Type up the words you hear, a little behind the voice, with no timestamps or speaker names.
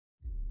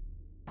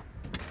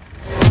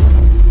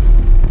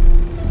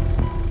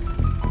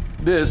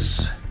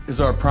This is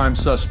our prime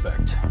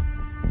suspect,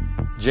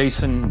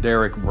 Jason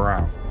Derek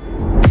Brown.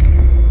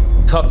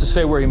 Tough to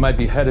say where he might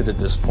be headed at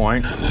this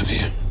point. I love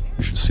you.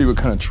 We should see what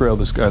kind of trail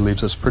this guy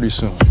leaves us pretty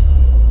soon.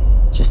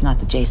 Just not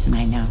the Jason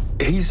I know.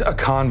 He's a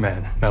con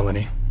man,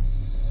 Melanie.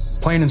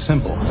 Plain and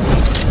simple.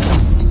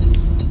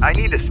 I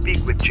need to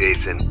speak with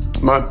Jason.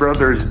 My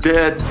brother is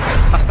dead.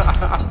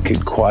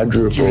 Could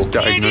quadruple. He was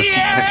diagnosed with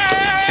cancer.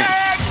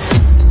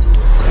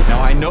 Now,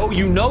 I know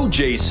you know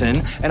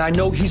Jason, and I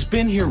know he's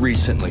been here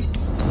recently.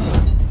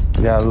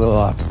 We got a little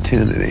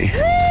opportunity.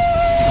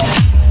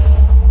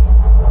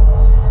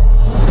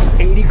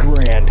 80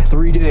 grand,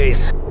 3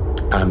 days.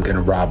 I'm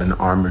gonna rob an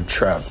armored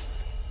truck,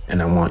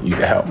 and I want you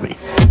to help me.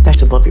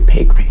 That's above your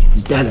pay grade.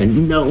 Is that a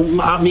no,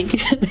 mommy?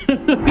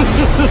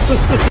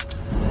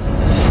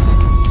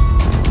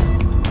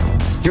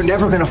 You're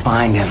never gonna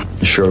find him.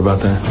 You sure about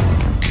that?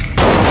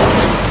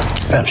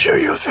 I'm sure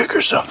you'll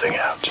figure something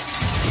out.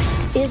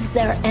 Is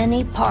there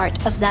any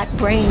part of that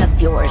brain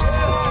of yours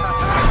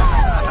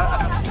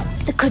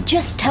that could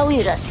just tell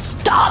you to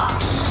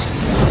stop?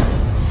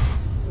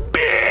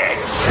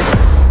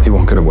 He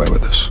won't get away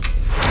with this.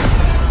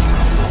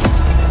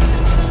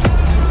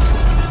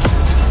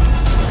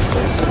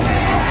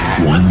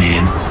 One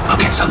man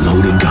against a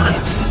loaded gun.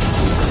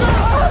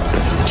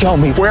 Tell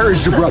me, where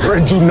is your brother?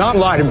 And do not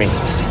lie to me.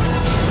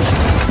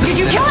 Did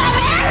you kill that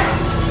man?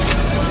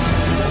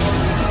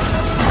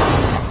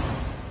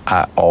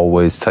 I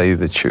always tell you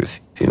the truth.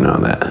 You know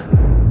that.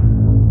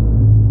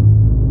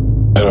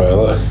 How do I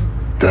look?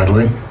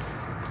 Dudley?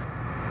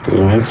 Good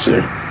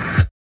answer.